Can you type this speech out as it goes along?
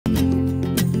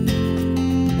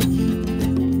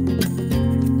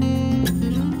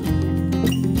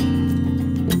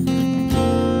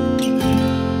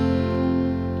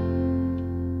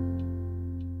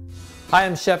Hi,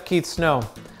 I'm Chef Keith Snow.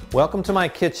 Welcome to my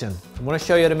kitchen. I want to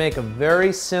show you how to make a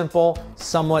very simple,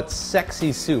 somewhat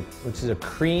sexy soup, which is a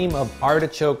cream of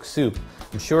artichoke soup.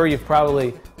 I'm sure you've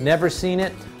probably never seen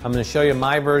it. I'm going to show you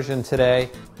my version today.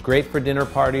 Great for dinner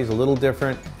parties, a little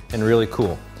different, and really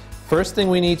cool. First thing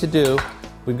we need to do,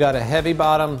 we've got a heavy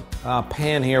bottom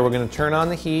pan here. We're going to turn on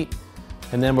the heat,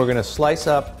 and then we're going to slice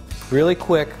up really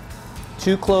quick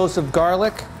 2 cloves of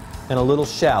garlic and a little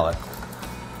shallot.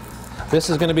 This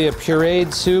is going to be a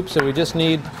pureed soup, so we just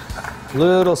need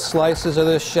little slices of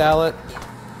this shallot.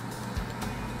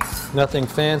 Nothing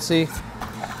fancy.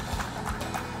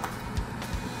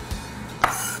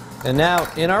 And now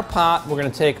in our pot, we're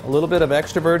going to take a little bit of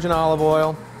extra virgin olive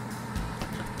oil,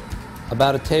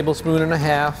 about 1.5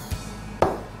 tablespoons.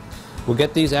 We'll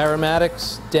get these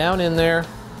aromatics down in there.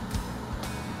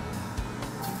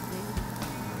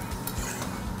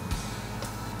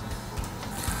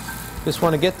 Just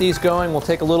want to get these going. We'll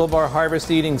take a little of our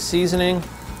harvest eating seasoning.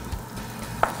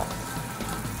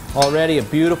 Already a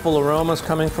beautiful aroma's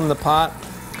coming from the pot.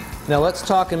 Now let's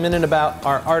talk a minute about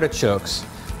our artichokes.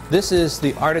 This is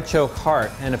the artichoke heart,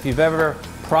 and if you've ever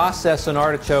processed an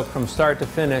artichoke from start to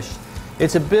finish,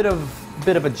 it's a bit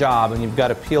of a job, and you've got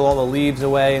to peel all the leaves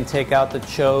away and take out the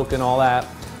choke and all that.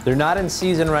 They're not in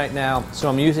season right now, so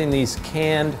I'm using these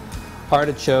canned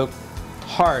artichoke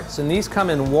hearts, and these come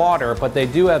in water, but they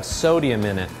do have sodium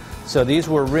in it. So these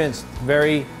were rinsed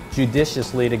very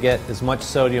judiciously to get as much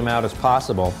sodium out as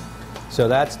possible. So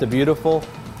that's the beautiful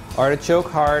artichoke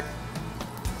heart,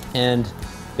 and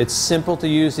it's simple to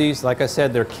use these. Like I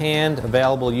said, they're canned,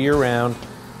 available year-round.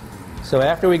 So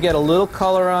after we get a little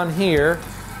color on here,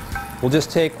 we'll just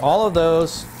take all of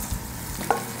those,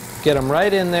 get them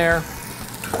right in there,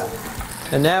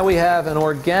 and now we have an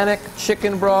organic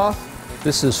chicken broth.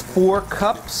 This is 4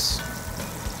 cups.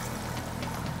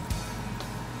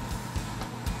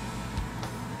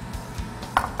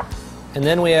 And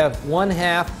then we have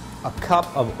 1/2 a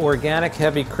cup of organic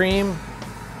heavy cream.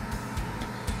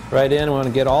 Right in, we want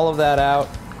to get all of that out.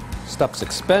 Stuff's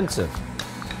expensive.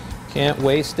 Can't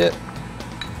waste it.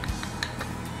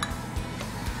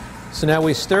 So now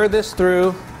we stir this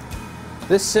through.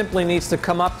 This simply needs to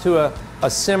come up to a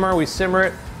simmer. We simmer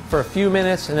it for a few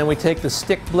minutes, and then we take the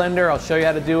stick blender. I'll show you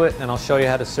how to do it, and I'll show you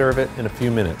how to serve it in a few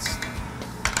minutes.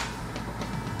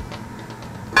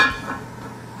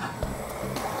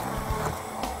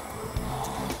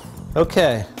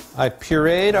 Okay, I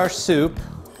pureed our soup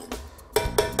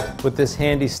with this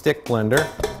handy stick blender.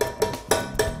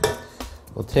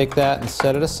 We'll take that and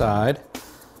set it aside.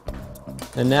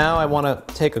 And now I want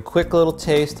to take a quick little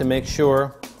taste to make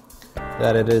sure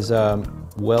that it is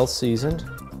well seasoned.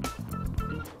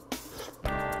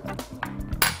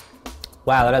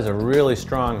 Wow, that has a really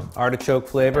strong artichoke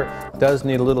flavor. It does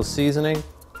need a little seasoning.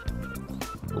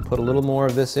 We'll put a little more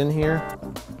of this in here.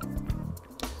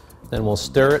 Then we'll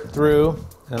stir it through,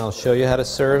 and I'll show you how to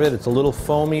serve it. It's a little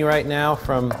foamy right now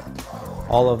from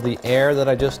all of the air that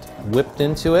I just whipped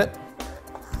into it.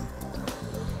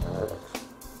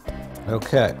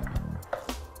 Okay.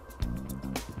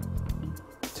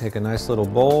 Take a nice little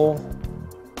bowl.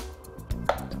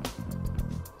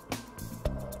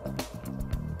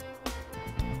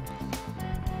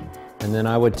 And then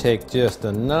I would take just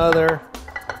another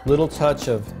little touch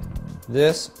of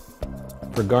this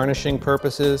for garnishing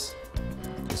purposes.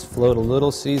 Just float a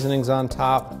little seasonings on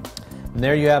top. And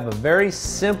there you have a very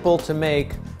simple to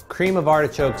make cream of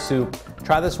artichoke soup.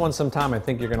 Try this one sometime. I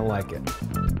think you're going to like it.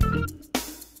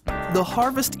 The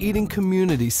harvest eating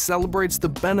community celebrates the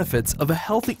benefits of a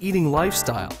healthy eating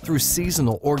lifestyle through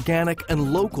seasonal, organic,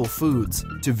 and local foods.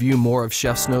 To view more of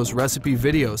Chef Snow's recipe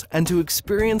videos and to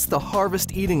experience the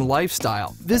harvest eating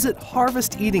lifestyle, visit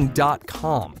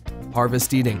harvesteating.com.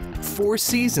 Harvest Eating, 4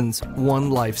 seasons, 1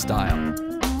 lifestyle.